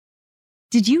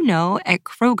Did you know at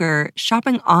Kroger,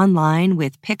 shopping online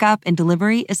with pickup and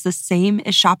delivery is the same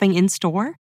as shopping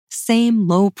in-store? Same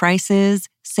low prices,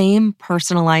 same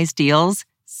personalized deals,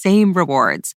 same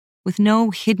rewards, with no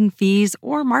hidden fees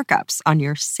or markups on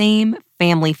your same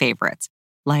family favorites,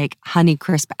 like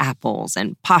Honeycrisp apples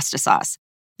and pasta sauce.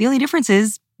 The only difference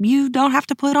is you don't have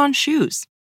to put on shoes.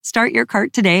 Start your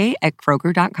cart today at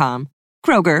Kroger.com.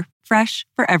 Kroger, fresh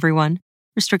for everyone.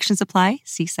 Restrictions apply.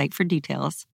 See site for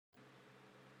details.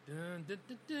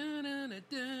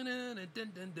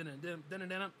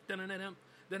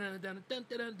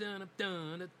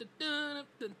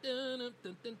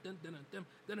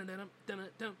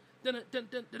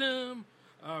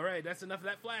 All right, that's enough of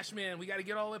that Flash Man. We got to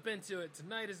get all up into it.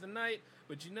 Tonight is the night,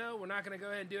 but you know, we're not going to go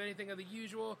ahead and do anything of the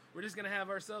usual. We're just going to have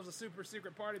ourselves a super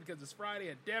secret party because it's Friday,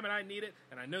 and damn it, I need it,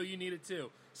 and I know you need it too.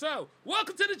 So,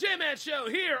 welcome to the J-Man Show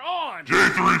here on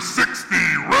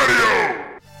J360 Radio!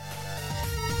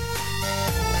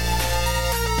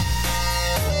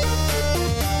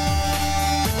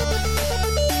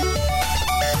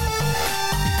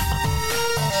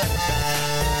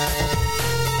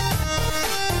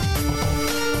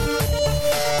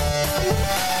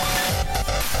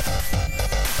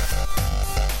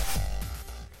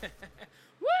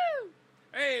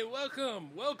 Hey,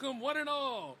 welcome one and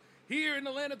all. Here in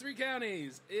the land of three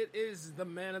counties, it is the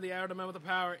man of the hour, the man with the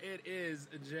power. It is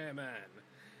J-Man.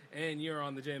 And you're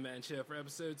on the J-Man Show for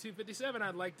episode 257,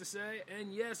 I'd like to say.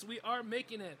 And yes, we are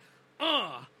making it.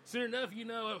 Soon enough, you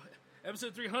know,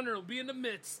 episode 300 will be in the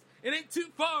midst. It ain't too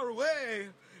far away.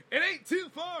 It ain't too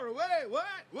far away. What?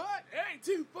 It ain't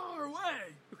too far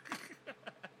away.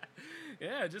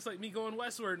 Yeah, just like me going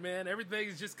westward, man.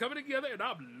 Everything's just coming together, and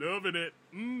I'm loving it.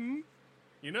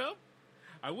 You know?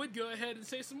 I would go ahead and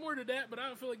say some more to that, but I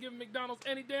don't feel like giving McDonald's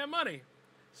any damn money.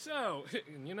 So,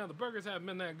 you know, the burgers haven't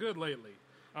been that good lately.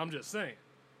 I'm just saying.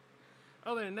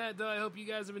 Other than that, though, I hope you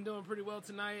guys have been doing pretty well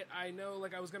tonight. I know,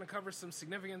 like, I was going to cover some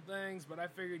significant things, but I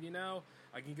figured, you know,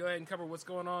 I can go ahead and cover what's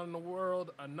going on in the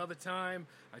world another time.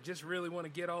 I just really want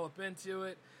to get all up into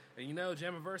it. And, you know,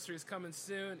 Jamiversary is coming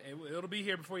soon. It'll be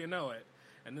here before you know it.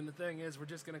 And then the thing is, we're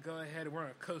just going to go ahead and we're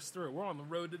going to coast through it. We're on the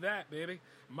road to that, baby.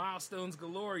 Milestones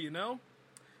galore, you know?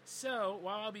 So,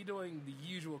 while I'll be doing the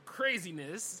usual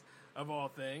craziness of all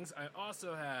things, I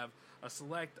also have a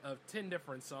select of 10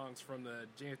 different songs from the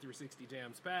Jam 360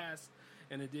 Jams past,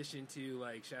 in addition to,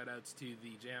 like, shout-outs to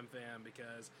the Jam fam,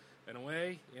 because, in a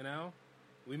way, you know,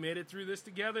 we made it through this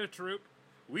together, troop.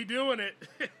 We doing it.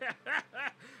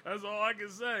 That's all I can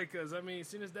say, because, I mean, as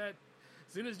soon as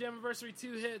Jamiversary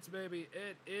 2 hits, baby,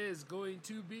 it is going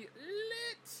to be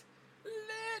lit.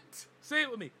 Say it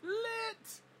with me,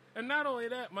 lit. And not only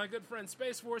that, my good friend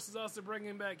Space Force is also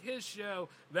bringing back his show,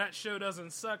 That Show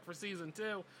Doesn't Suck, for Season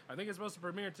 2. I think it's supposed to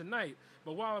premiere tonight.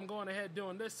 But while I'm going ahead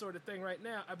doing this sort of thing right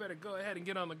now, I better go ahead and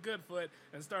get on the good foot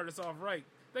and start us off right.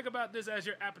 Think about this as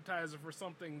your appetizer for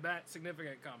something that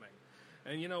significant coming.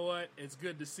 And you know what? It's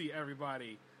good to see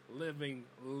everybody living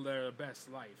their best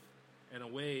life in a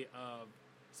way of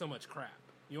so much crap.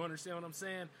 You understand what I'm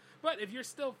saying? But if you're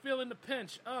still feeling the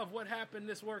pinch of what happened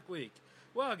this work week,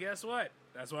 well, guess what?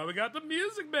 That's why we got the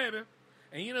music, baby.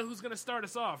 And you know who's going to start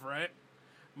us off, right?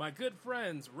 My good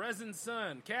friends, Resin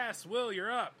Sun, Cass, Will,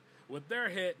 you're up with their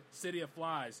hit, City of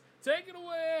Flies. Take it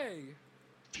away.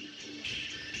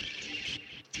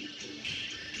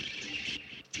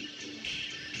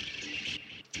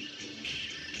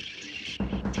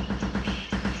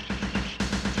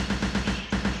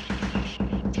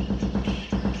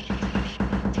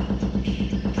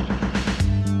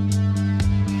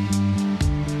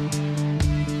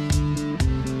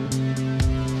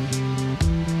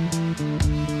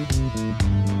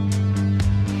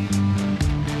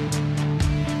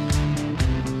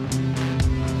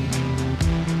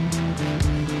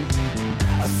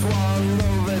 I swallow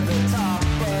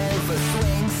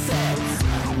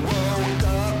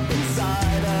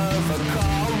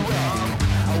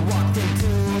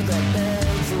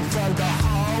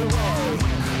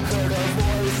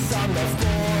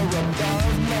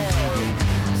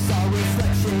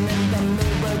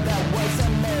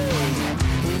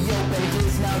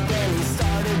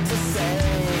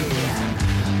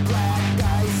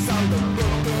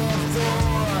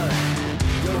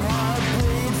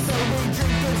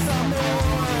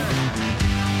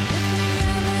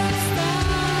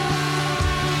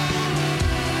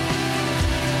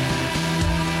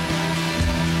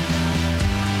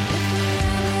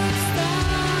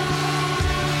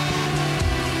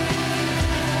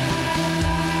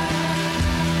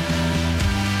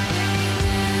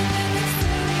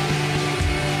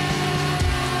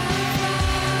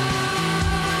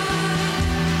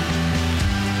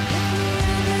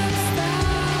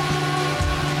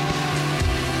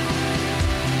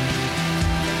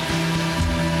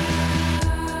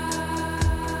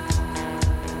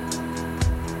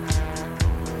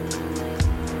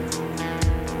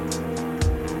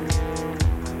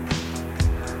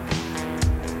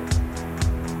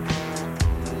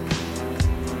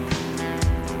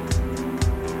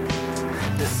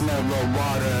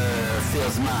water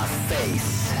fills my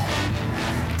face,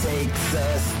 takes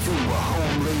us to a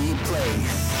homely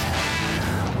place.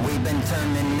 We've been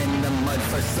turning in the mud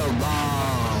for so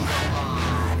long.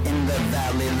 In the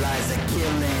valley lies a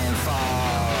killing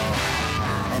fall,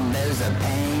 and there's a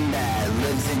pain that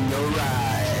lives in your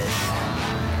eyes.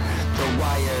 The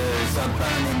wires are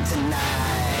burning tonight.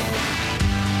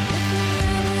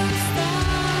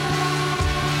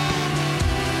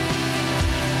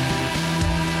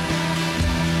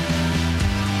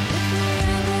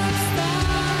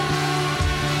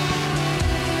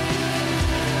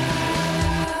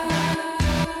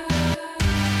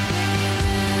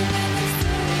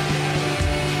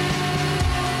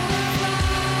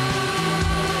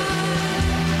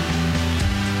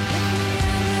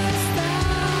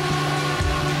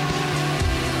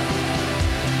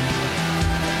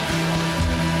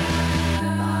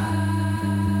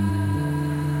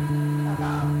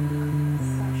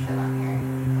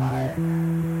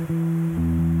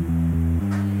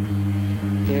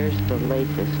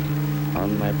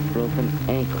 On my broken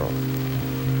ankle.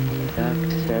 Doc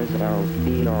says I'll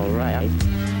be alright.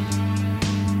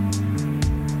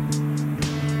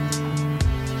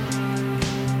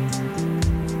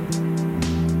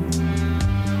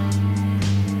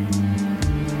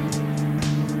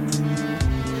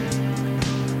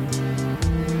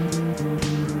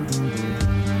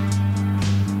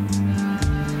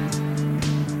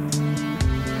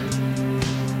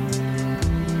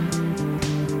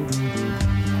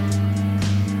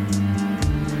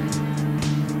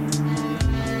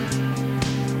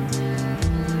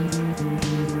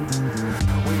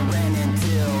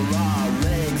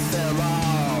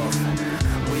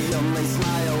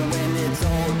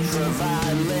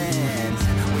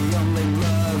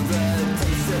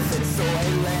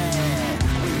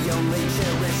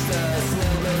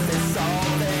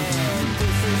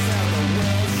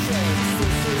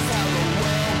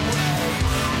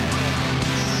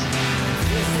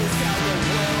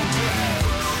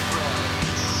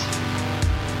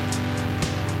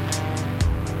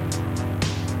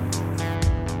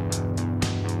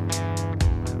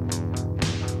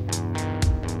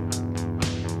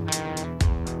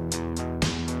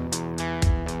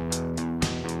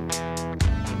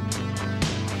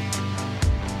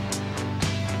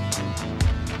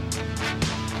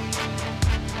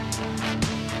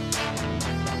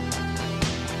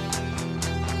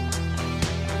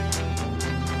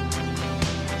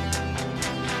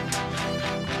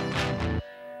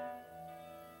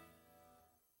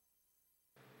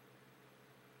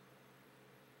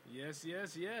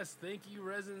 Yes. Thank you,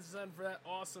 Resident Sun, for that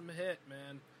awesome hit,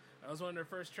 man. That was one of their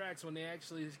first tracks when they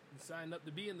actually signed up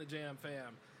to be in the Jam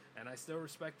Fam, and I still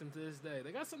respect them to this day.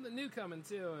 They got something new coming,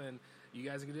 too, and you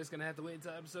guys are just going to have to wait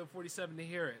until episode 47 to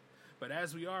hear it. But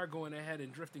as we are going ahead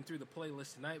and drifting through the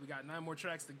playlist tonight, we got 9 more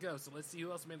tracks to go, so let's see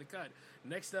who else made the cut.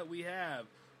 Next up, we have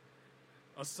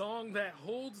a song that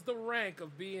holds the rank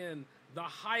of being the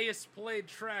highest played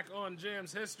track on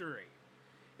Jam's history.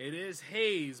 It is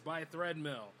Haze by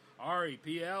Threadmill. Ari,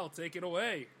 PL, take it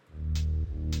away.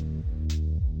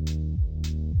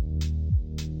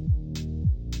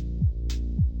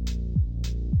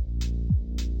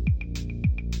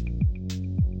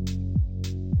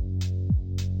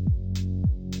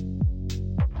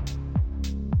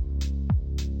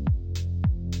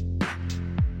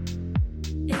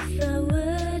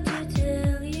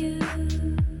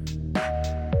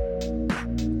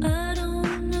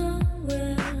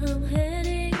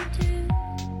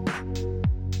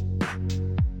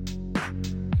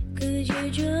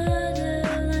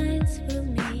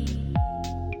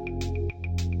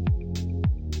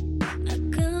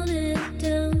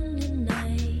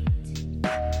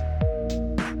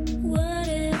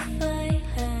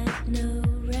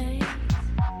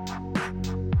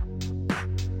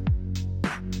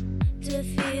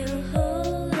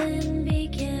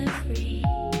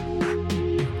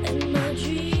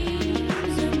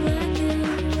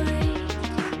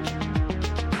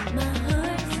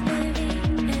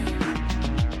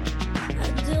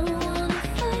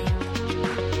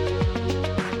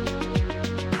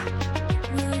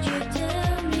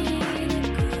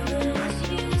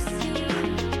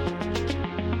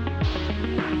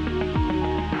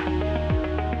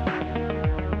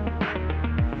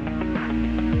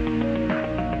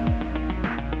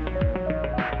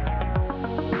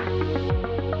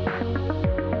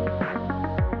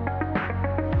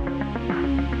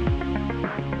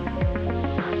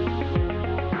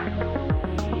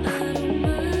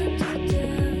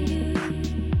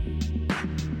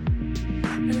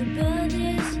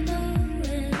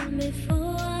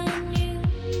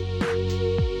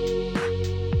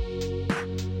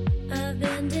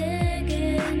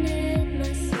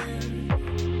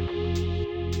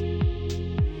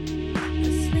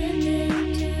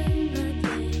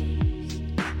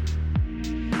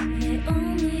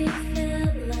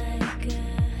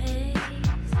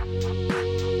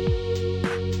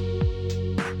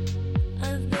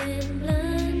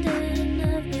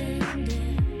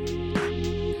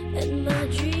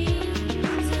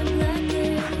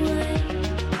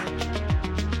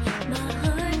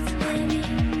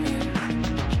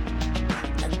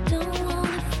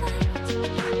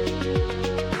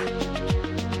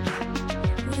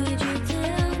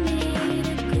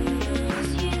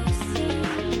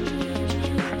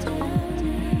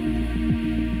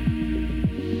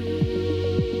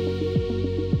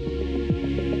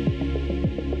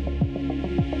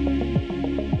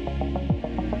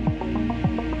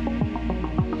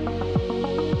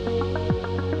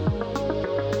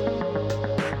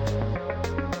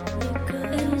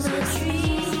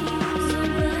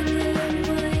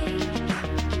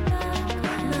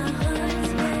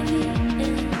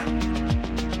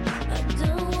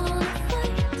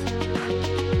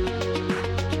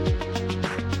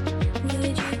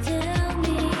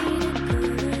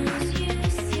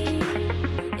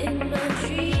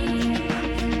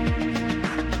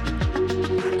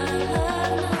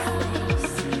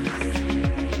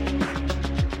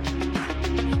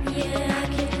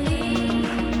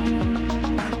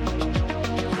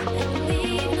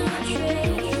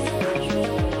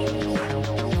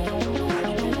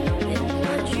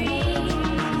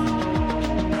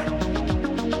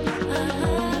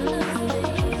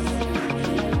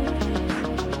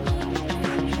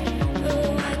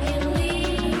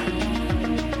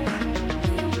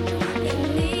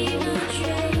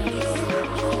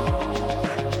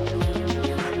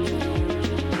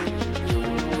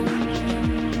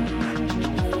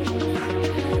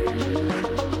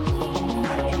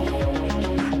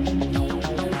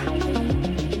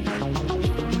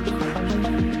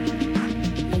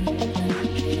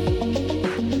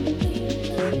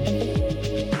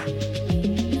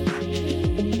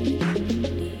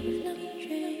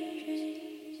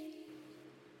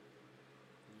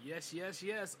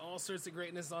 yes, all sorts of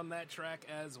greatness on that track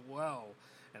as well.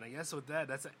 And I guess with that,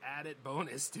 that's an added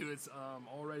bonus to its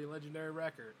already legendary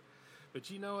record. But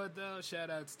you know what, though?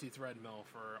 Shoutouts to Threadmill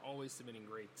for always submitting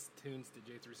great tunes to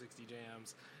J360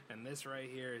 Jams. And this right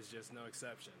here is just no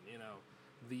exception.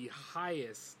 The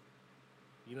highest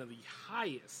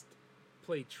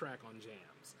played track on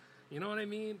Jams. You know what I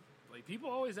mean? Like, people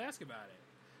always ask about it.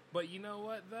 But you know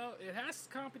what, though? It has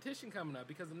competition coming up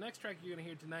because the next track you're going to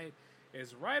hear tonight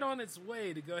is right on its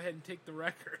way to go ahead and take the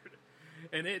record.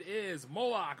 And it is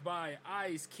Moloch by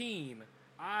Eyes Keen.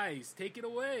 Eyes, take it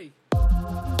away.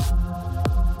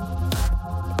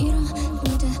 You don't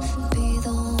need to be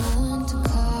the one to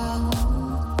call,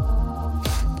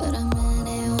 but I meant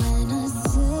it when I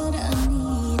said I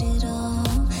need it all,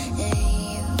 and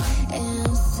you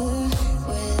answer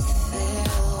with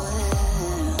farewell.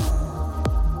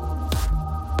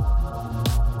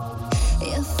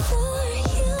 If for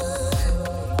you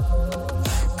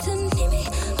to need me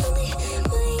only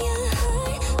when your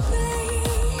heart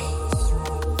breaks,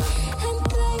 and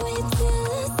beg me till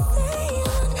I say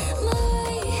on my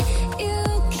way. You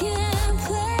can't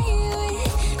play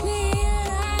with me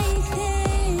like this.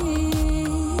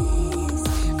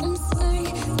 I'm sorry,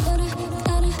 but I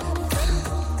gotta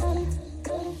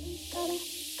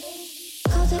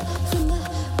called it from the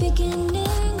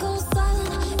beginning, go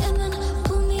silent, and then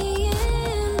pull me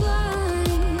in blind.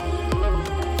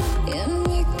 You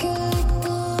make it like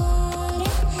the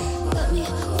water. Let me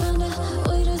find a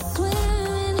way to swim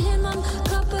and hit my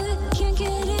cup, but can't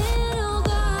get in. Oh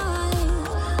God,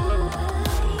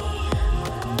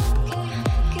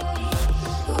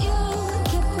 you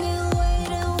keep me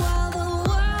waiting while the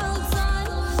world's on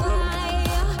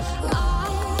fire.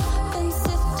 I've been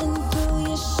sifting through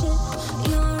your shit.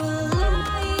 You're a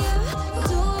liar.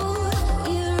 Do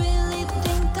you really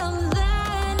think I'm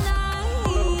that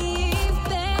naive,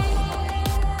 babe?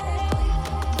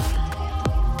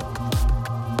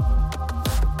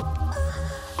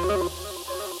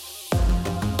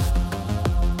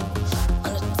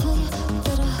 Wanna tell you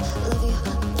that I love you,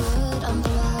 but I'm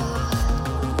blind.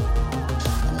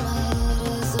 And my head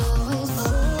is always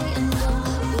saying don't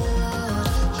be loud.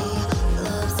 He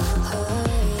loves her,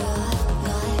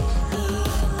 not me,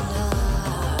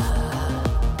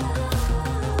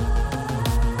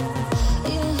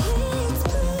 yeah, he's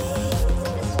pleased.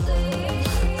 Living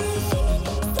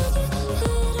inside your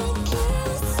head, I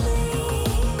can't sleep.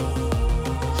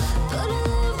 But I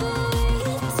love the way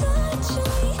you touch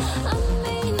me. I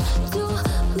mean, to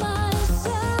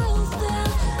myself,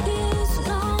 there is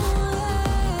no way.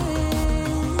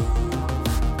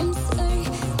 I'm sorry,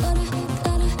 but I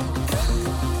gotta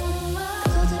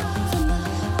called it from the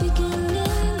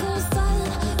beginning, go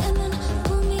silent, and then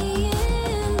pull me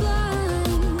in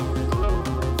blind.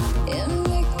 You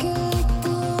make it like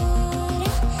the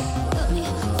water. Let me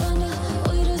find a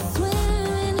way to swim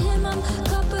and hit my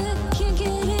cup, but can't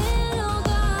get in. Oh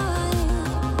God,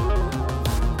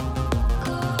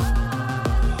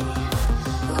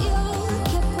 you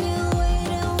kept me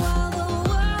waiting while the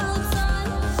world's on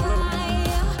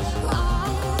fire.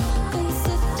 I've been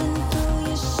sifting through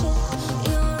your shit.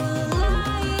 You're a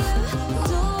liar.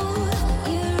 Do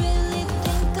you really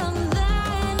think I'm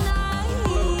that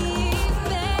naive,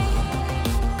 babe?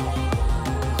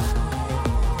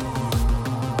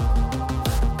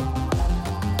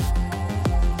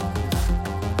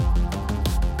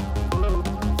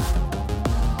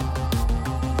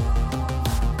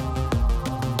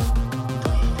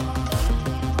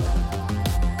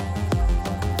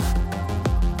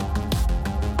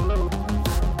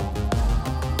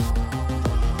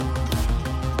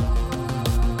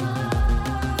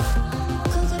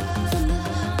 Called it from the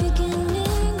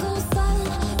beginning, go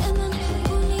silent, and then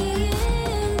pull me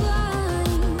in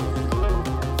blind.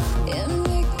 You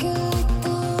make it like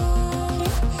the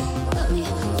water. Let me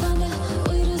find a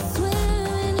way to swim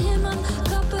and hit my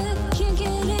cup, but can't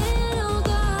get in. Oh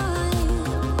God,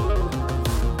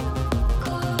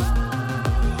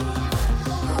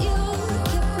 you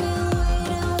kept me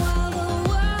waiting while the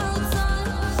world's on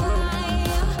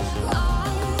fire.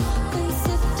 I've been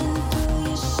sifting through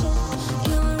your shit.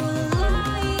 You're a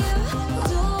liar.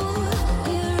 Do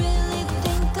you really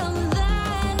think I'm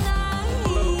that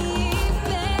naive,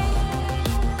 babe?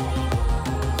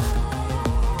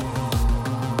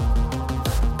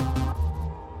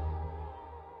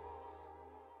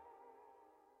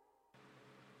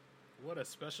 What a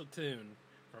special tune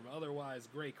from otherwise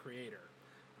great creator.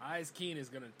 Eyes Keen is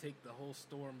going to take the whole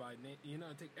storm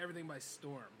take everything by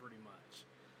storm, pretty much.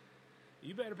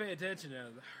 You better pay attention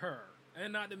to her,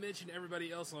 and not to mention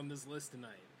everybody else on this list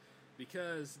tonight,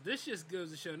 because this just goes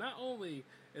to show not only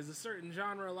is a certain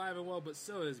genre alive and well, but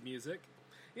so is music.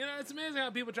 You know, it's amazing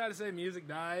how people try to say music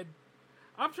died.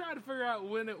 I'm trying to figure out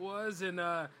when it was and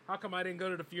how come I didn't go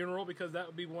to the funeral, because that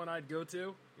would be one I'd go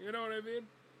to. You know what I mean?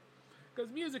 Because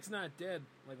music's not dead.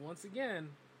 Like, once again,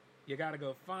 you gotta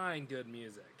go find good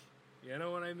music. You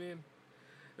know what I mean?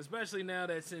 Especially now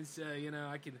that since,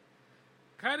 I can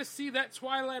kind of see that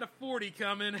twilight of 40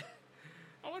 coming.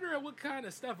 I wonder what kind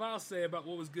of stuff I'll say about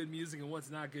what was good music and what's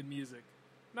not good music.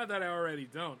 Not that I already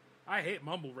don't. I hate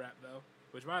mumble rap, though.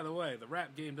 Which, by the way, the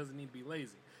rap game doesn't need to be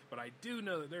lazy. But I do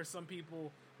know that there's some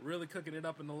people really cooking it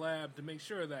up in the lab to make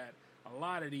sure that a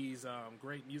lot of these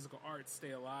great musical arts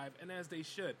stay alive, and as they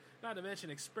should. Not to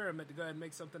mention experiment to go ahead and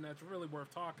make something that's really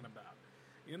worth talking about.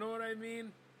 You know what I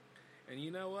mean? And you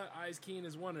know what? Eyes Keen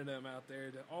is one of them out there,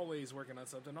 that always working on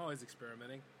something, always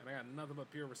experimenting, and I got nothing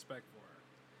but pure respect for her.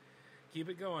 Keep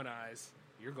it going, Eyes.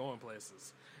 You're going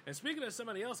places. And speaking of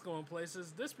somebody else going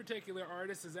places, this particular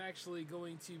artist is actually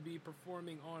going to be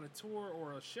performing on a tour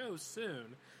or a show soon.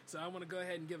 So I want to go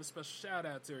ahead and give a special shout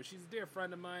out to her. She's a dear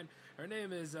friend of mine. Her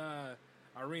name is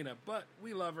Irina, but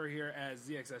we love her here as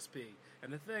ZXSP.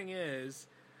 And the thing is,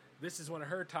 this is one of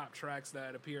her top tracks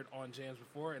that appeared on jams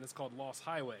before, and it's called Lost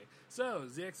Highway. So,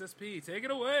 ZXSP, take it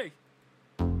away!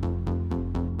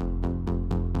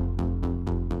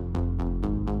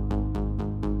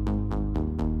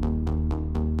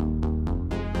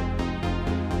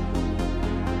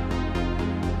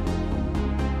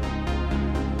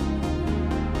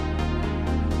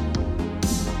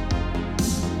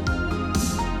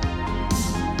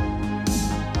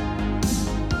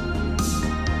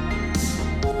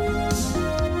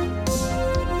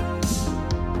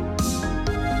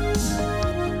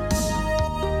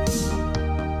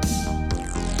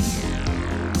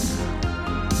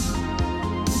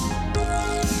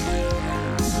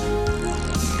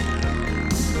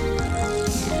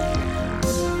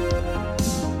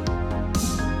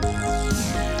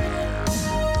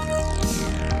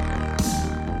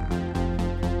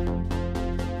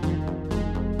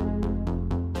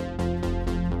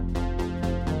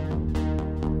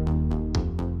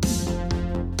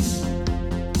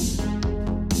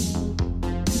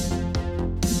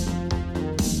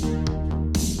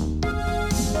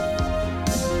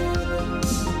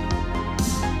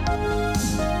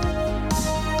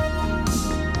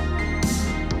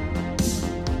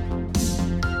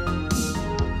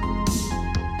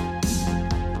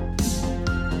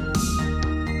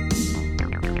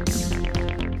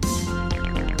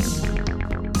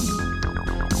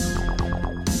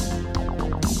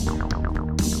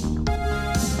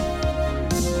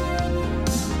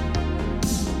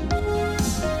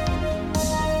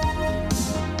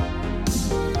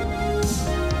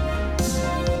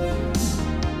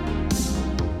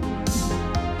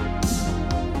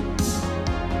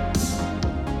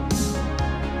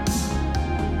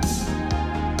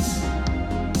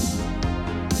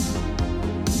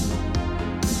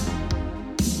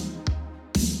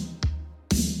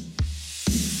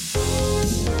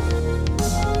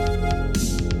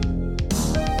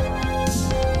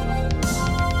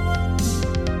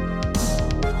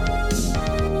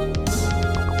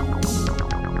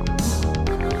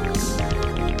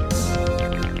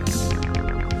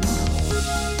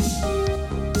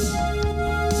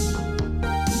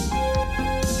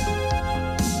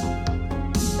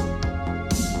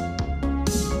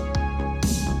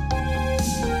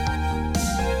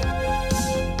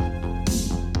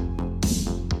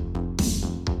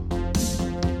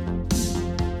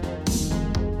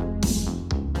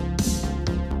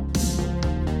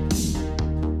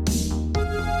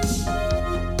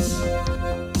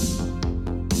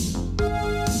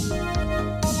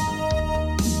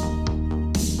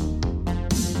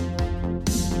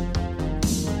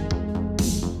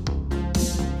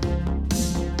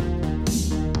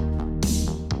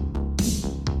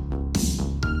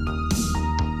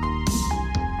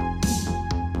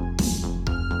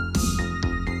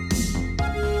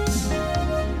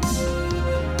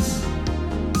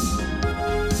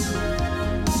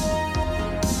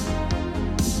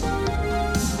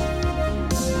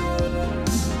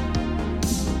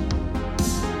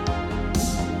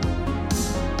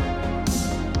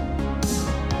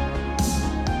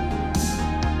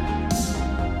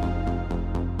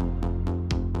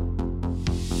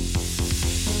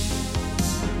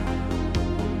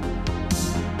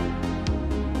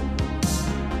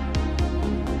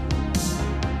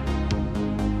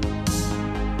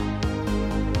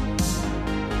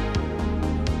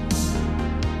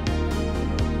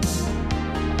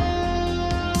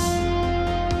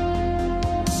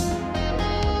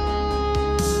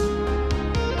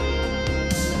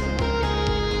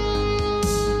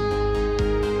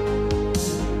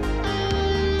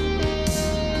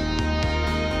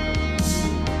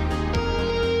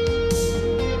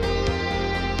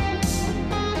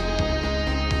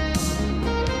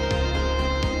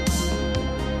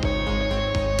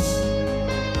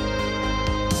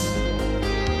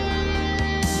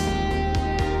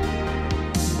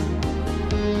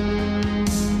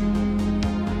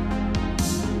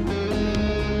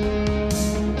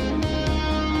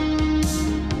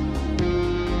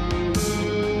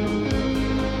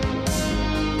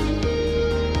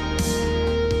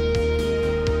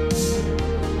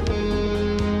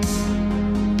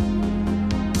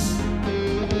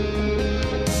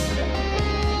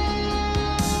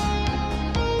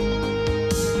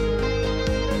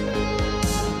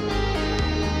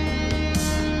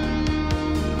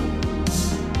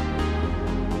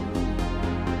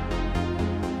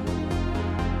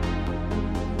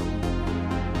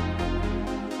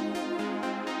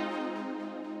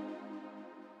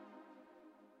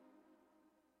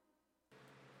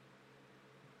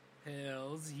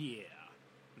 Hells yeah.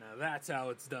 Now that's how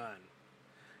it's done.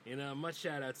 You know, much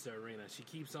shout outs to Arena. She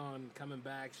keeps on coming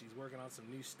back. She's working on some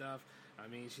new stuff. I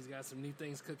mean, she's got some new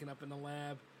things cooking up in the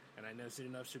lab. And I know soon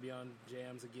enough she'll be on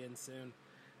jams again soon.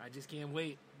 I just can't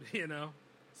wait, you know,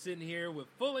 sitting here with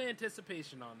full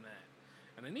anticipation on that.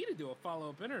 And I need to do a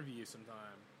follow-up interview sometime.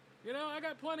 You know, I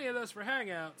got plenty of those for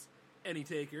Hangouts. Any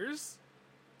takers?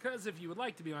 Because if you would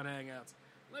like to be on Hangouts,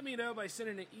 let me know by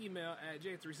sending an email at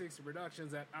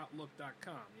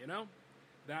j360productions@outlook.com, you know?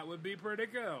 That would be pretty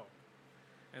cool.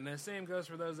 And the same goes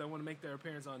for those that want to make their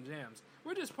appearance on jams.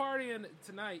 We're just partying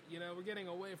tonight, you know? We're getting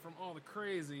away from all the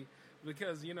crazy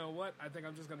because, you know what? I think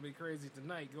I'm just going to be crazy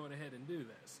tonight going ahead and do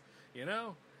this, you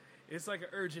know? It's like an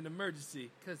urgent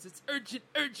emergency because it's urgent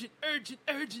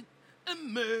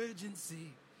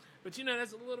emergency. But, you know,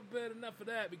 that's a little bit enough of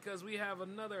that because we have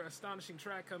another astonishing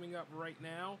track coming up right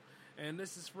now. And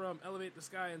this is from Elevate the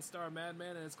Sky and Star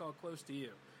Madman, and it's called Close to You.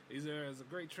 It's a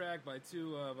great track by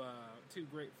two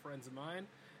great friends of mine,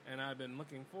 and I've been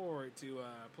looking forward to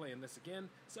playing this again.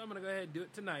 So I'm going to go ahead and do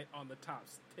it tonight on the Top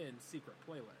 10 Secret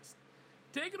Playlist.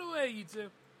 Take it away, you two.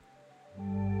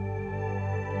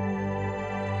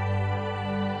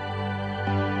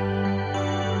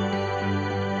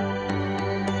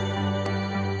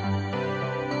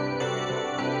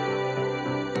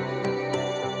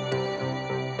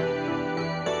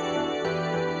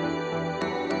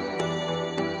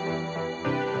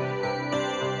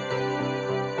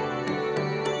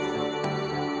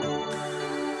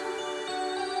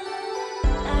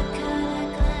 I caught a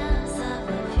glimpse of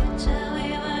the future we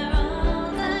were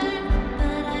older,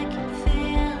 but I keep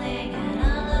failing in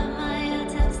all of my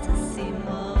attempts to see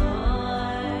more.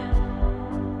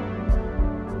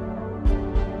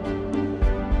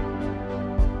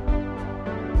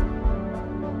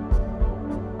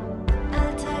 I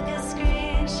took a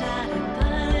screenshot and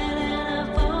put it in a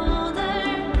folder,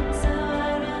 so I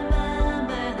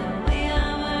remember that we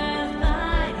are worth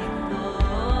fighting for.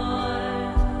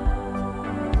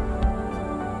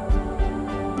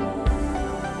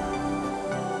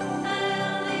 I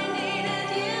only needed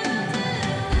you to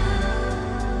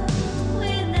know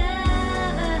we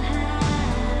never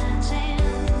had a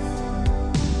chance.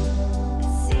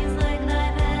 It seems like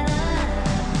life had other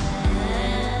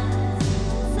plans.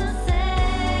 So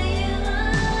say you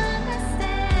understand.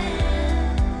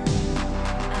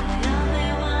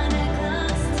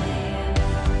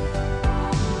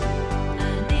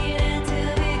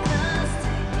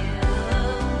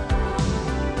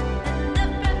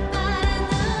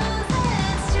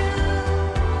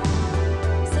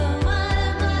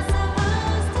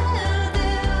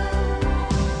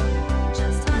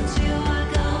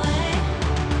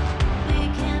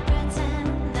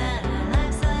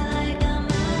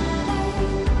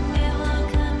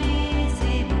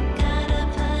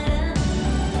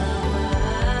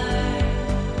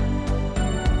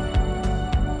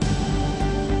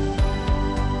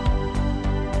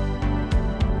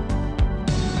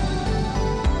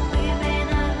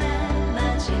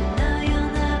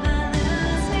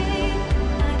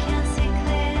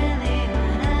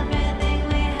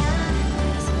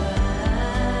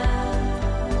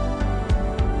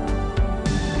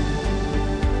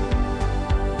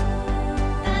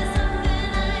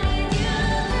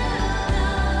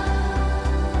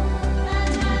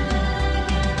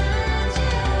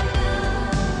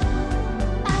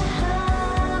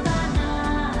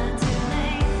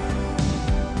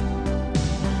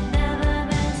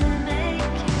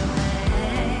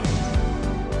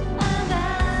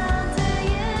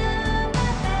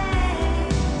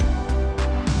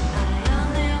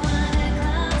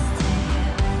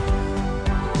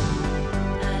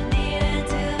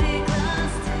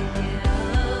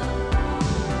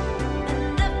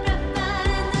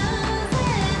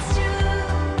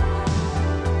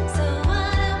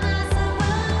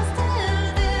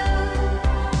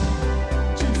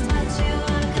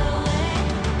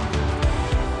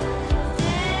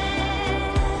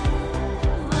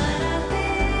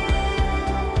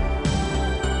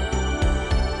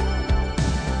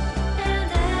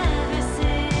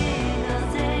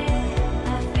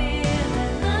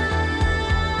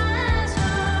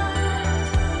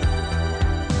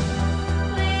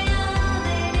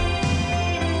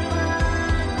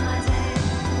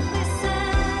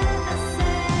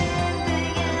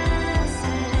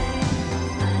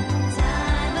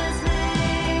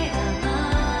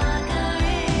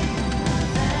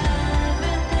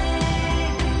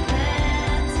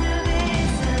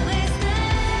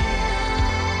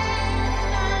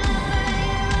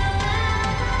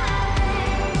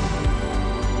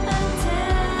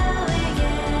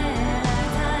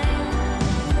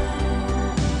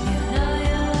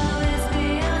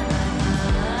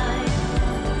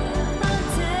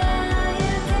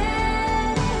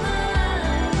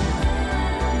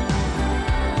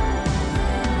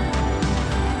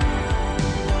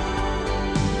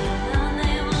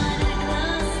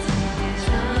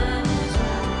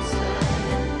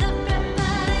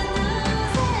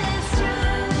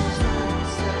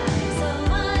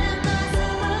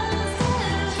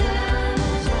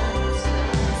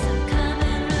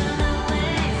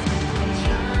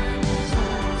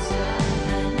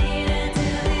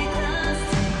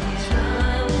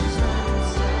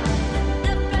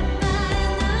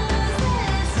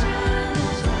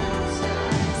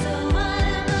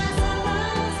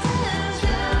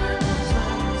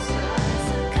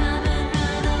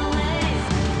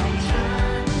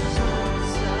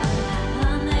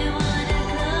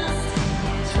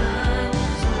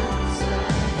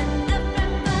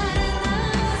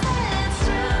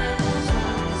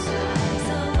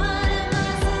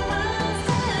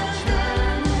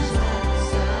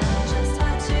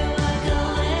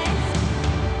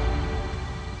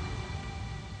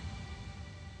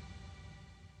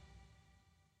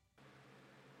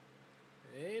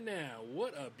 Hey now,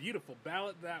 what a beautiful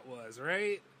ballad that was,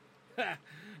 right?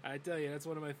 I tell you, that's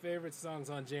one of my favorite songs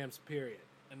on Jams, period.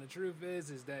 And the truth is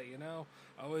that, you know,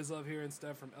 I always love hearing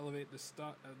stuff from Elevate the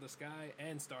Sky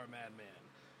and Star Madman.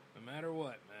 No matter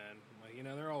what, man. Like, you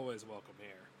know, they're always welcome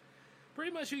here.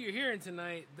 Pretty much who you're hearing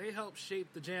tonight, they help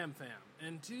shape the Jam fam.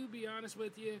 And to be honest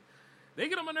with you, they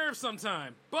get on my nerves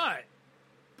sometime. But,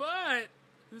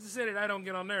 who's to say that I don't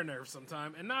get on their nerves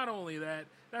sometime? And not only that,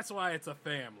 that's why it's a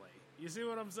family. You see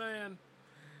what I'm saying?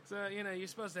 So, you know, you're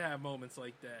supposed to have moments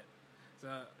like that. So,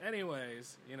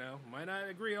 anyways, you know, might not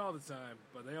agree all the time,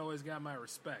 but they always got my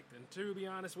respect. And to be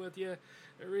honest with you,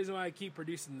 the reason why I keep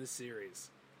producing this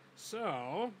series.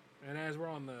 So, and as we're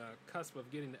on the cusp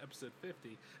of getting to episode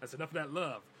 50, that's enough of that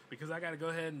love, because I got to go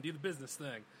ahead and do the business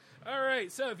thing. All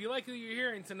right, so if you like who you're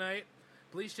hearing tonight,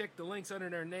 please check the links under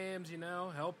their names, you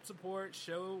know, help support,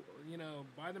 show, you know,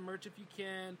 buy the merch if you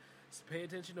can. Just pay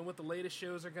attention to what the latest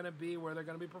shows are going to be, where they're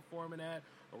going to be performing at,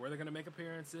 or where they're going to make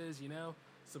appearances, you know.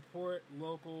 Support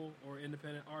local or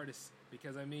independent artists,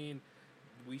 because, I mean,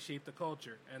 we shape the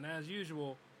culture. And as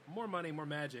usual, more money, more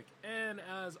magic. And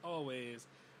as always,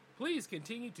 please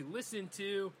continue to listen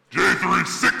to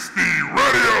J360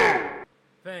 Radio!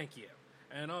 Thank you.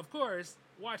 And, of course,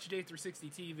 watch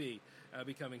J360 TV,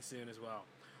 be coming soon as well.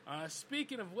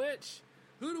 Speaking of which,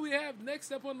 who do we have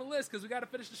next up on the list? Because we got to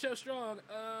finish the show strong.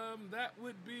 That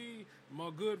would be my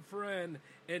good friend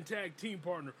and tag team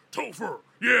partner, Topher!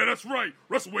 Yeah, that's right.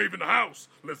 WrestleWave in the house.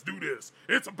 Let's do this.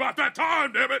 It's about that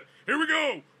time, damn it. Here we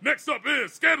go. Next up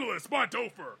is Scandalous by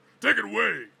Topher. Take it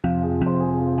away.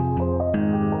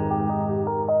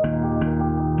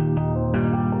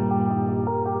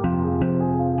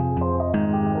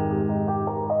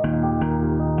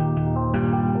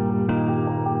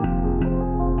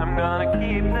 I'm gonna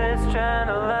keep this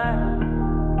channel alive.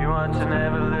 You watch and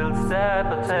every little step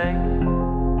I take.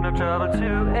 No trouble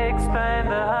to explain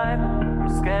the hype. I'm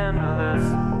scandalous,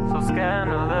 so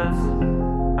scandalous.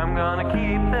 I'm gonna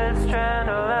keep this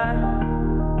channel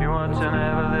alive. You watch and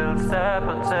every little step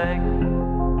I take.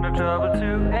 No trouble to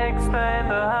explain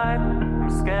the hype. I'm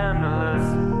scandalous,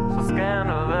 so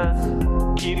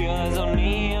scandalous. Keep your eyes on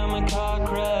me, I'm a car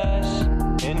crash.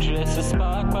 Interest is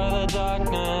sparked by the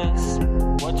darkness.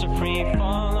 Watch a free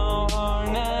fall, no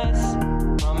harness.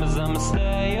 Promise I'ma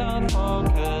stay on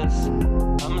focus.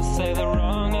 I'ma say the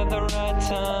wrong at the right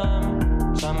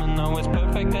time. Timing always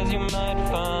perfect as you might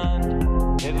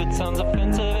find. If it sounds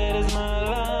offensive, it is my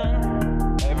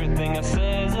line. Everything I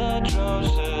say is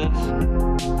atrocious.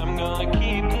 I'm gonna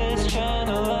keep this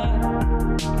channel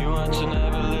alive. You watching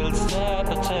every little step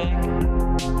I take.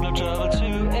 No trouble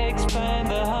to explain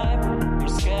the hype. I'm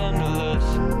scandalous,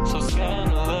 so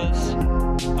scandalous.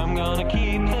 I'm gonna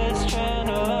keep this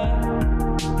channel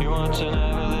alive. You watching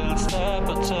every little step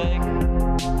I take.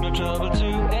 No trouble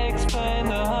to explain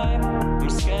the hype. I'm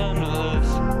scandalous,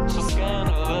 so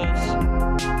scandalous.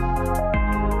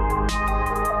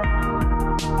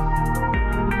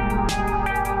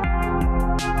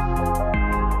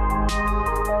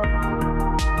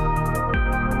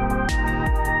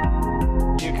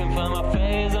 You can find my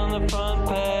face on the front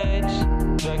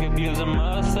page. Drug abusing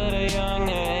must at a young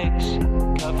age.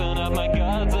 Coughing up my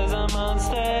guts as I'm on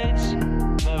stage.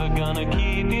 Never gonna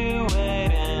keep you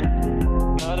waiting.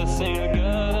 Not a single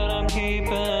girl that I'm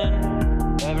keeping.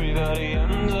 Everybody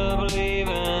ends up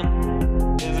leaving.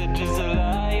 Is it just a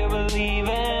lie you believe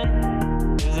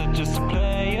in? Is it just a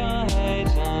play you're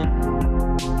hating?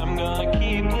 I'm gonna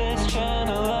keep this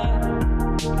channel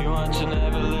alive. You're watching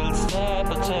every little step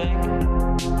I take.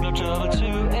 No trouble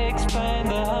to explain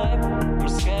the hype. I'm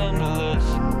scandalous,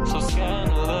 so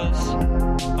scandalous.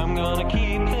 I'm gonna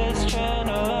keep this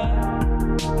channel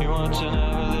alive. You're watching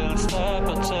every little step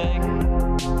I take.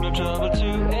 No trouble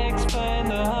to explain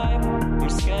the hype. I'm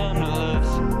scandalous,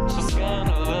 so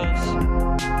scandalous.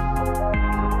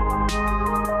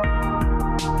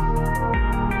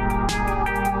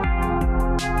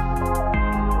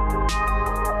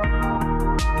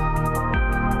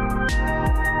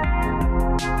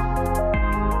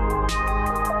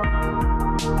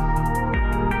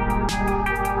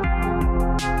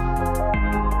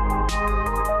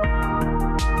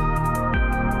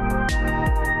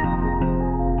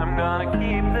 I'm gonna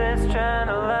keep this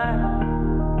channel alive.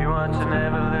 You watching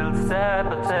every little step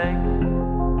I take.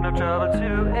 No trouble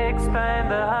to explain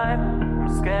the hype. I'm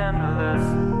scandalous,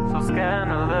 so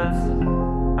scandalous.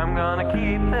 I'm gonna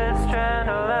keep this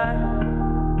channel alive.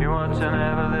 You watching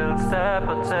every little step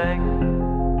I take.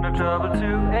 No trouble to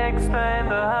explain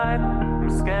the hype. I'm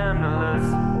scandalous,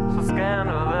 so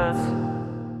scandalous.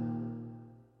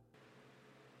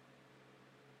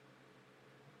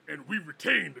 and we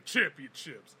retain the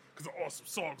championships because of awesome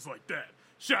songs like that.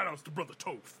 Shout outs to Brother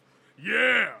Toph.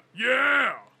 Yeah,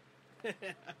 yeah.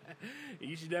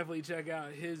 You should definitely check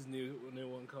out his new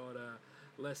one called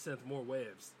Less Synth, More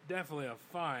Waves. Definitely a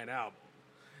fine album.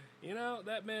 You know,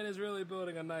 that man is really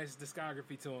building a nice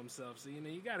discography to himself. So, you know,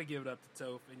 you got to give it up to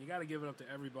Toph, and you got to give it up to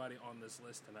everybody on this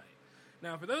list tonight.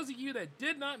 Now, for those of you that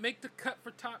did not make the cut for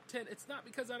top 10, it's not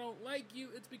because I don't like you,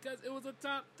 it's because it was a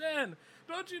top 10.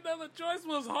 Don't you know the choice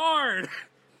was hard?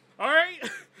 All right?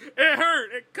 It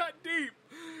hurt. It cut deep.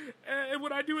 And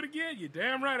would I do it again? You're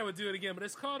damn right I would do it again. But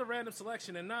it's called a random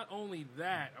selection. And not only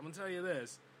that, I'm going to tell you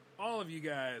this. All of you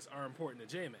guys are important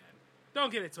to J-Man.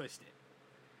 Don't get it twisted.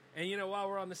 And, you know, while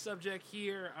we're on the subject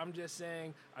here, I'm just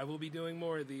saying I will be doing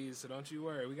more of these. So don't you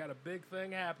worry. We got a big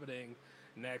thing happening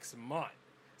next month.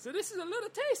 So this is a little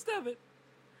taste of it.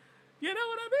 You know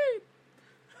what I mean?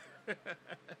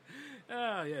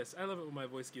 Oh, yes. I love it when my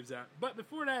voice gives out. But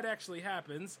before that actually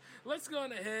happens, let's go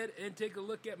on ahead and take a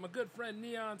look at my good friend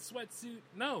Neon Sweatsuit.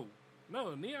 No,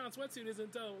 Neon Sweatsuit isn't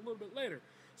until a little bit later.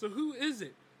 So who is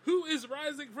it? Who is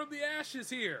rising from the ashes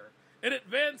here and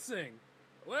advancing?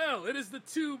 Well, it is the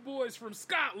two boys from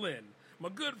Scotland. My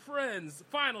good friends,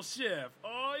 Final Shift.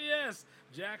 Oh, yes.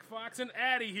 Jack Fox and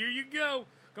Addy. Here you go.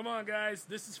 Come on, guys.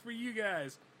 This is for you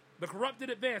guys. The Corrupted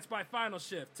Advance by Final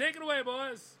Shift. Take it away,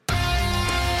 boys.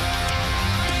 Thank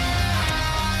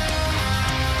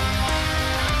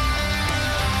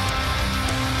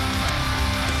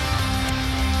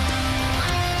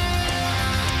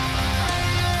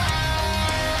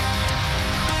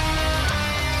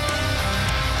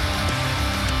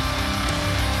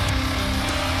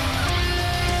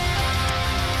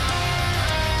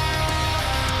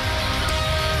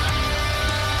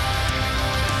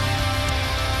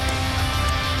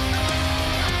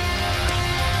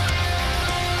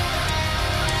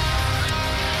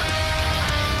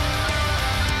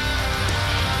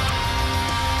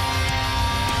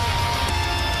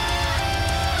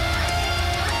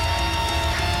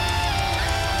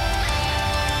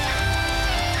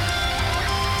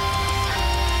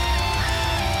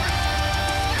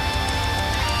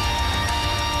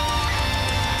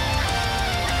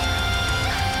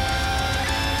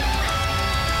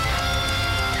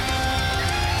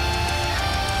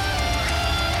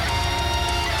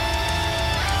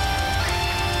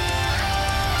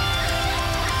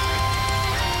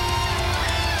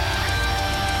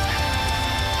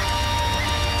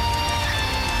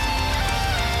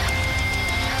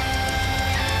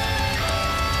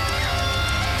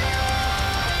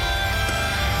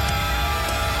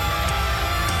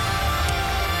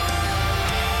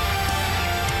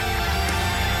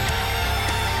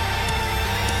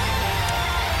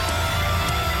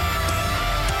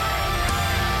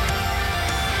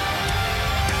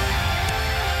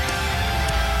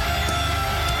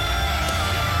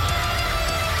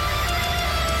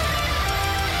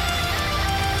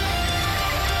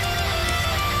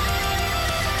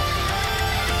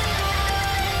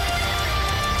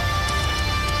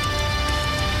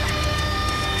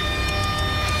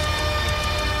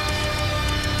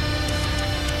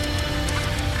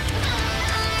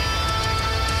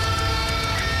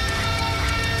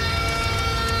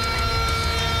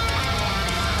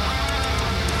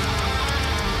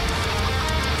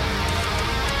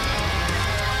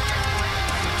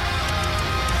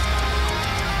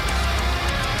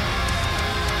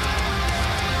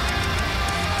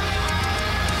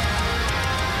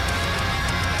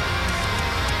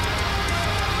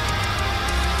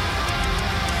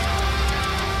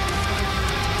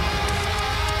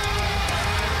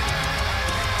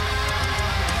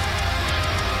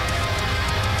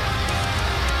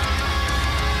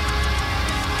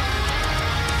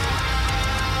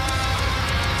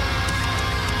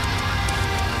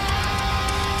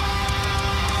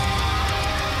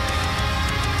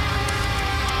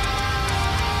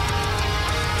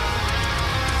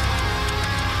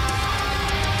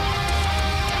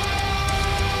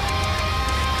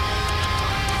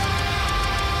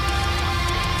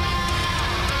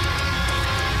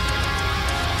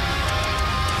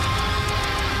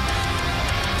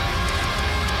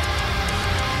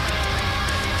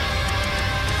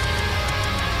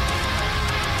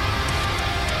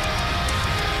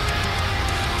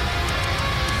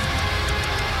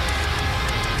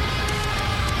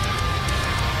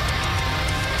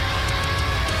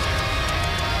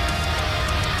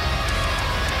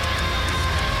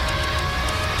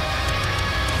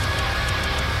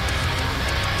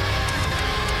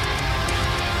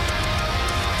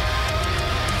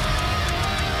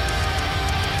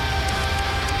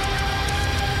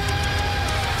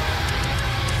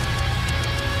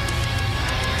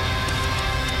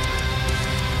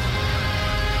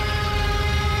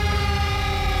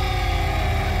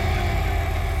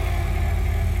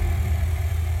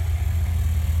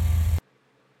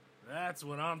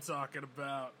I'm talking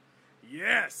about.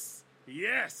 Yes!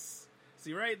 Yes!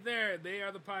 See, right there, they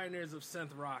are the pioneers of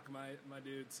synth rock, my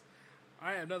dudes.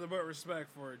 I have nothing but respect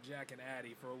for Jack and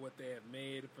Addy for what they have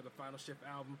made for the Final Shift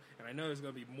album, and I know there's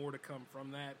going to be more to come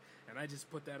from that, and I just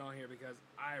put that on here because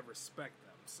I respect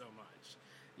them so much.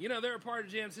 You know, they're a part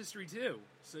of Jam's history too,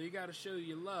 so you got to show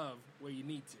your love where you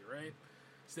need to, right?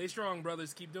 Stay strong,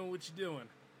 brothers. Keep doing what you're doing.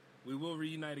 We will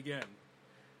reunite again.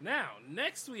 Now,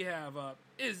 next we have up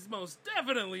is most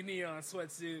definitely Neon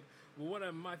Sweatsuit with one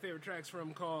of my favorite tracks from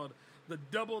him called The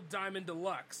Double Diamond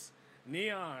Deluxe.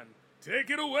 Neon, take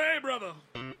it away, brother.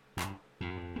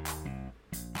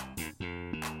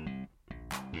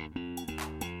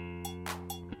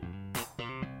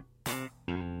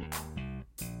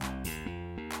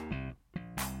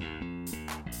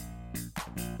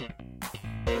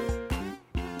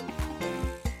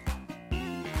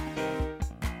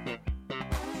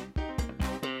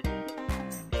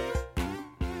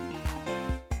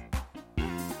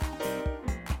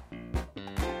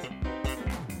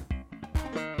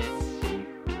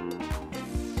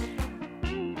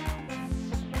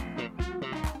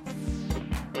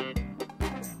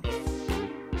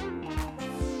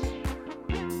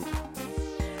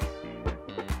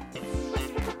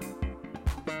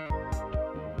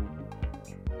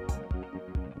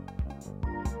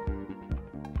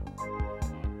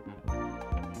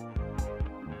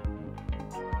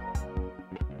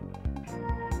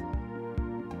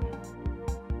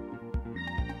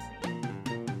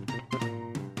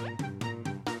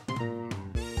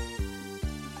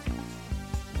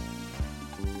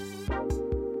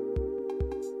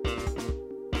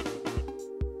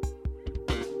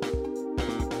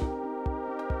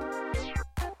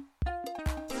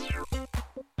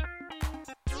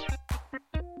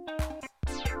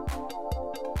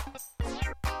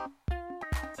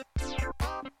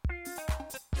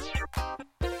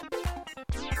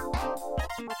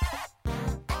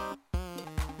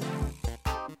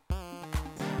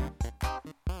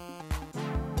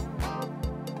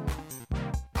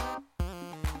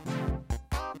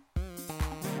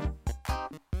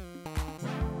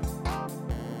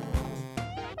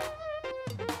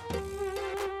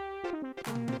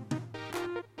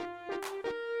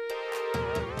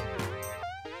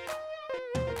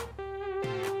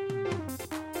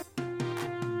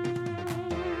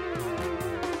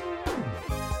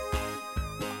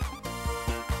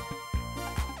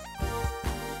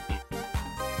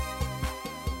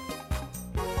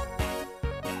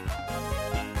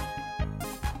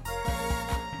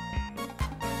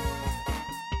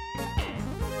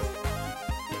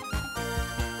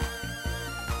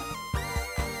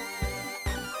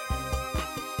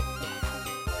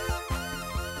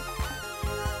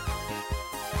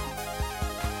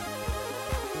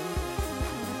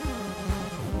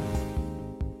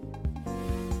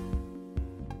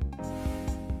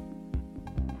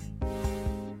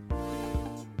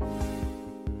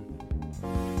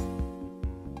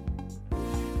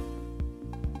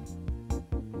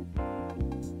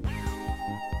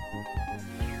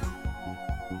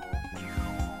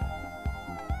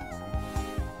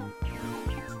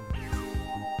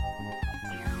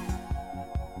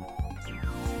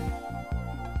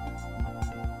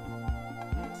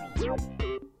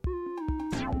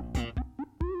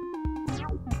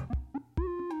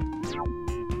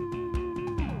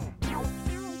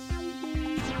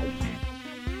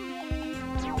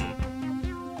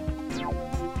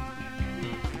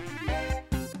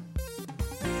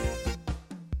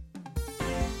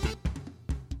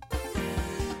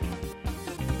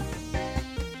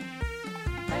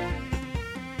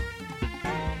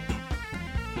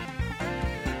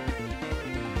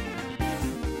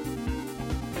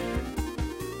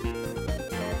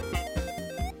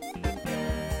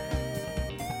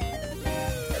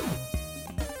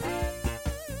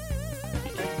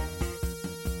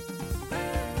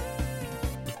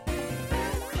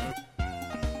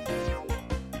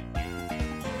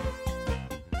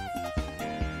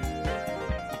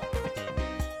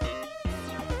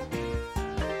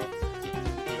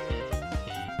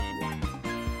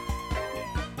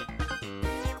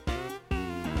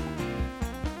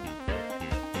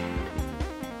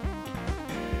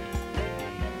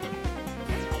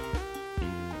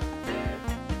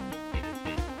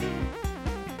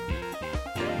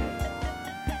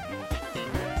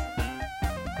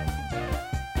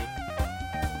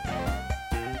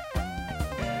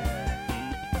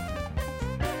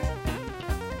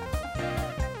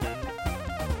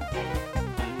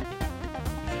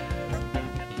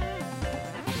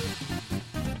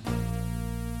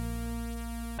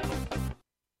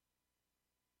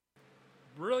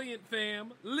 Brilliant,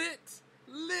 fam. Lit.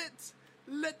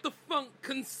 let the funk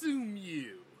consume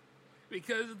you.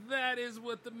 Because that is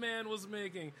what the man was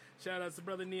making. Shout out to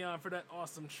Brother Neon for that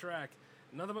awesome track.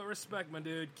 Nothing but respect, my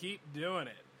dude. Keep doing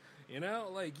it. You know,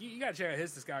 like, you gotta check out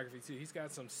his discography, too. He's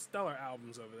got some stellar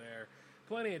albums over there.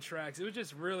 Plenty of tracks. It was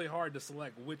just really hard to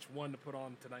select which one to put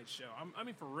on tonight's show. I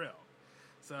mean, for real.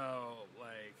 So,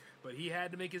 like, but he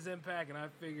had to make his impact, and I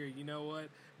figured, you know what?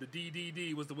 The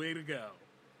DDD was the way to go.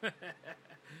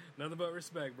 Nothing but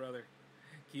respect, brother.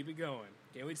 Keep it going.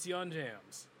 Can't wait to see you on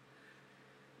Jams.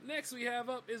 Next we have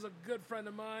up is a good friend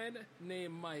of mine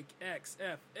named Mike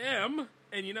XFM.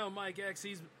 And you know Mike X,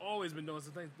 he's always been doing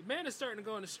some things. The man is starting to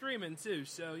go into streaming too,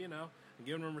 so, you know, I'm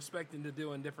giving him respect into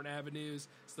doing different avenues,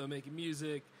 still making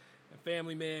music, a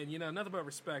family man, you know, nothing but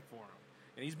respect for him.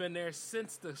 And he's been there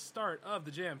since the start of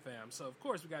the Jam Fam, so of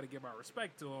course we got to give our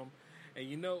respect to him. And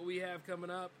you know what we have coming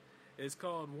up? It's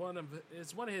one of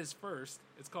his first.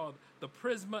 It's called the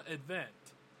Prisma Event.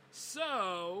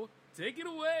 So, take it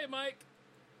away, Mike.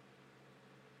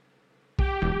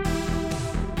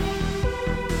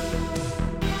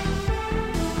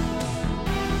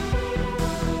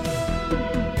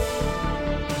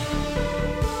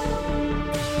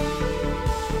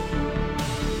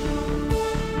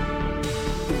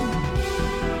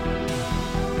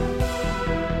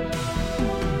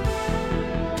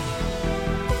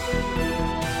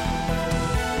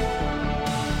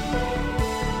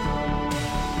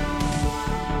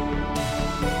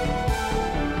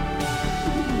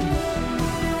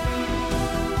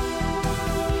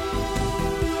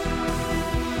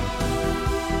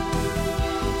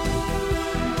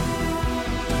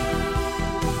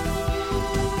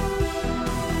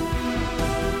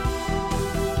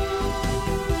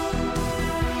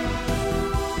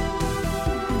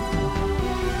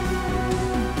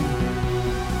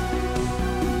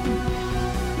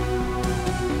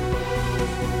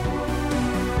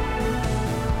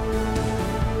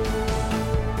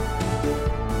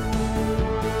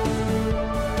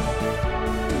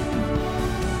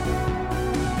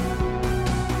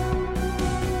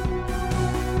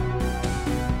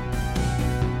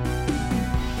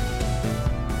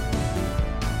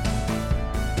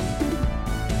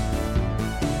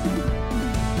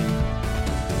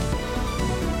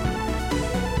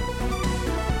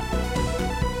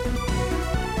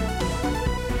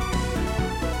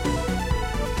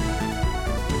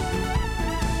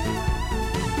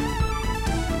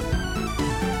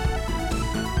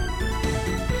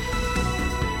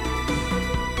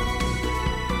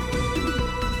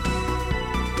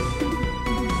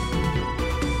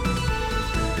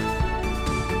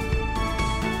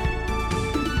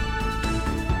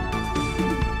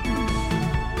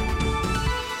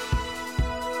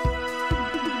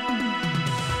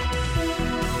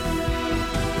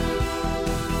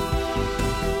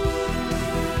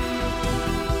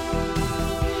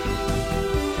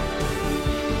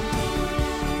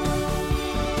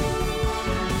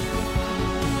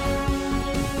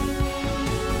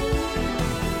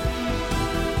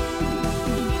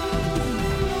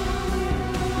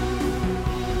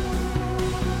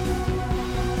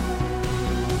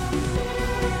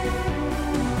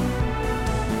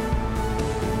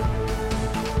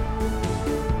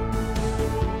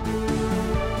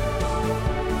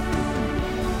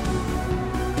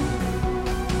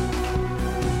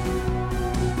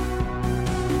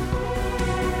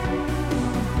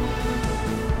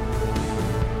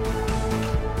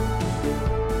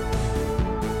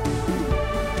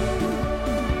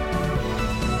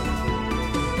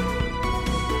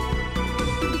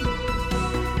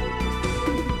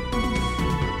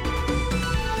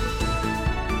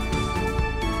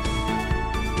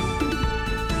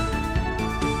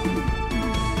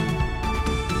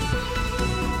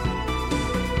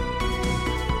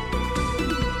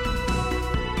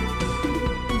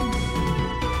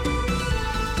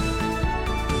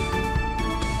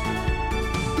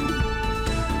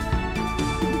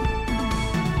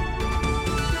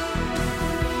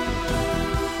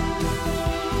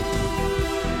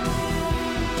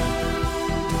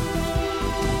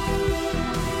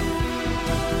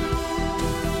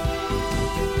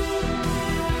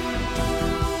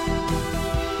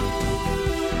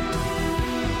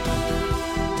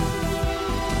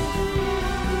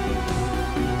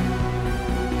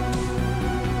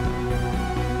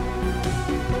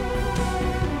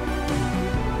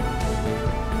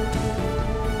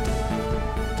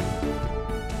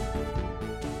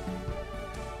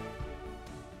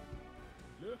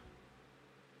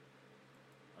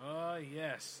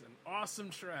 Yes, an awesome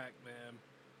track, man.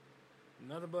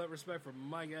 Nothing but respect for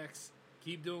Mike X.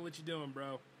 Keep doing what you're doing,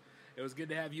 bro. It was good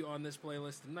to have you on this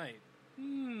playlist tonight.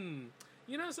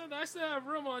 You know something? I still have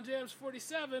room on Jams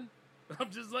 47. I'm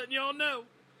just letting y'all know.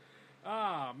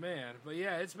 Ah, man. But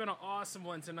yeah, it's been an awesome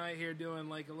one tonight here doing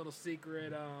like a little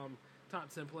secret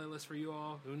top 10 playlist for you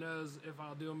all. Who knows if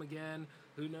I'll do them again?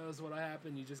 Who knows what'll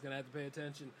happen? You're just going to have to pay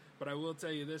attention. But I will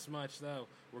tell you this much, though.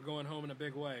 We're going home in a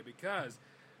big way because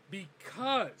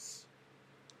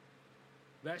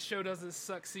That Show Doesn't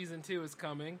Suck Season 2 is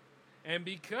coming. And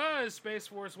because Space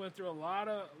Force went through a lot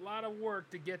of work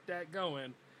to get that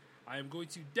going, I am going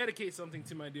to dedicate something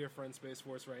to my dear friend Space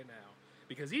Force right now.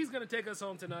 Because he's going to take us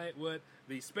home tonight with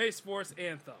the Space Force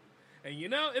Anthem. And you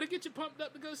know, it'll get you pumped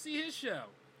up to go see his show.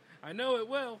 I know it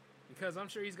will, because I'm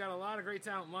sure he's got a lot of great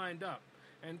talent lined up.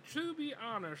 And to be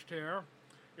honest here,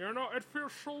 you know, it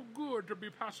feels so good to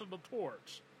be passing the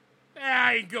torch.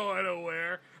 I ain't going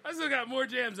nowhere. I still got more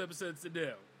Jams episodes to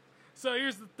do. So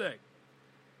here's the thing.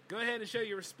 Go ahead and show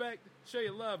your respect, show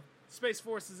your love. Space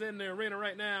Force is in the arena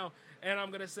right now, and I'm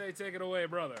going to say, take it away,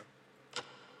 brother.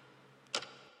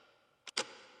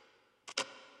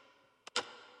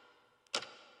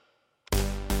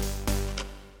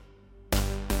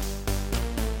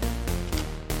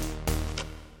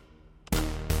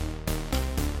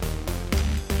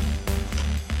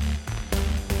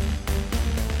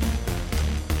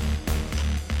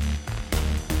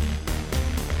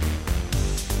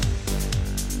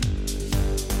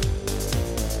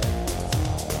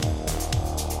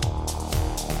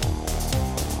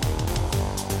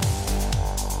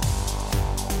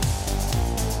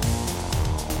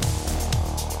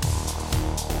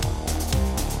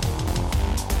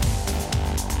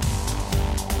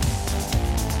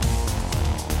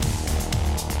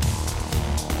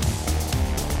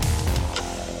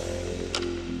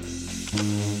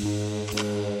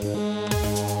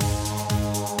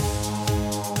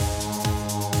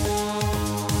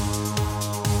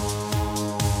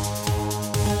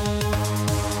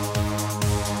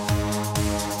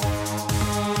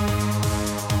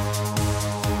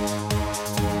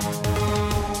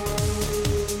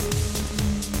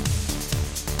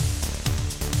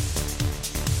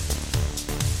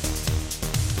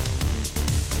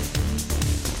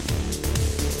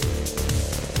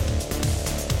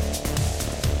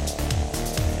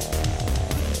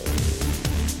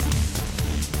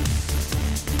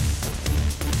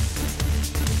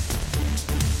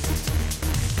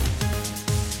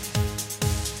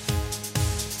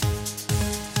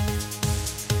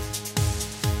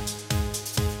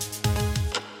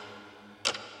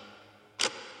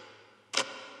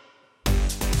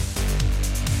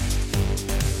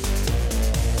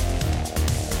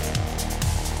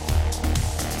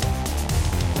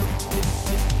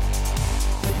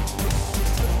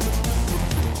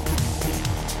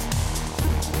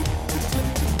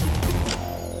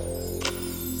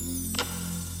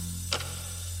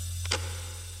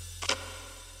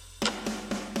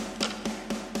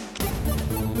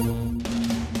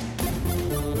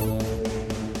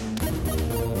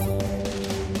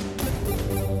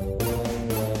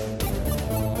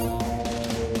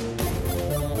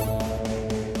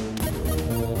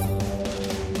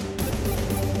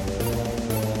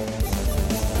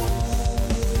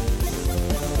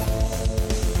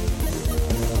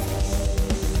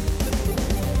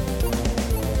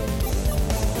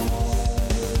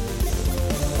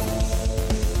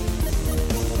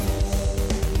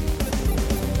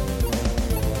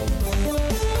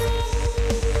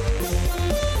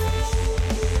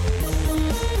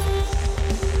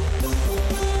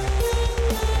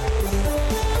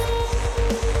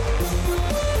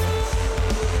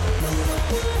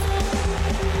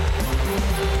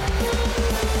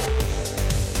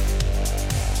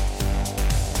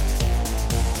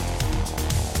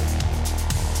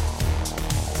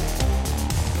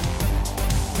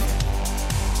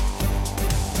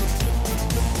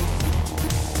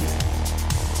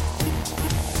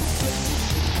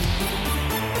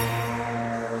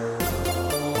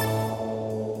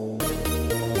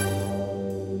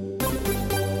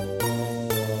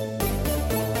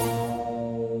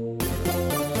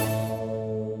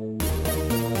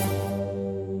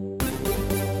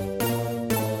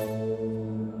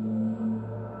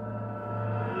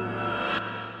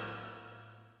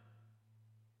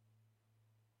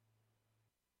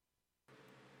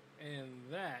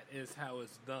 Is how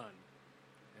it's done,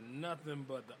 and nothing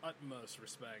but the utmost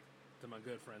respect to my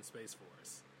good friend Space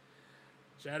Force.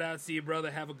 Shout out to you,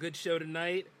 brother. Have a good show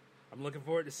tonight. I'm looking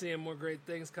forward to seeing more great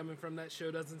things coming from That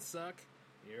Show Doesn't Suck.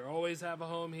 You always have a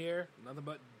home here. Nothing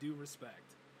but due respect.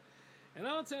 And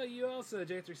I'll tell you also,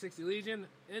 J360 Legion,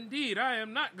 indeed, I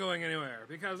am not going anywhere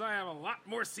because I have a lot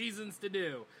more seasons to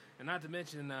do. And not to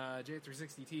mention,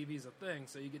 J360 TV is a thing,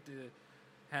 so you get to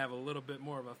have a little bit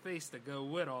more of a face to go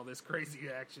with all this crazy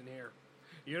action here.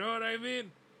 You know what I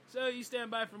mean? So you stand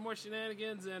by for more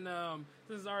shenanigans, and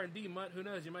this is R&D Mutt. Who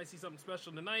knows? You might see something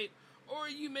special tonight, or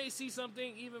you may see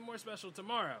something even more special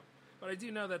tomorrow. But I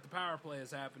do know that the power play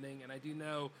is happening, and I do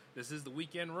know this is the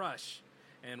weekend rush.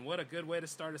 And what a good way to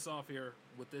start us off here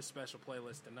with this special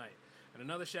playlist tonight. And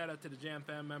another shout out to the Jam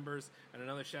Fam members, and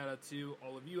another shout out to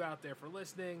all of you out there for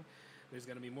listening. There's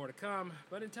going to be more to come.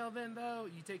 But until then, though,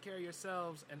 you take care of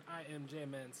yourselves, and I am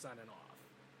J-Man signing off.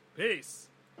 Peace.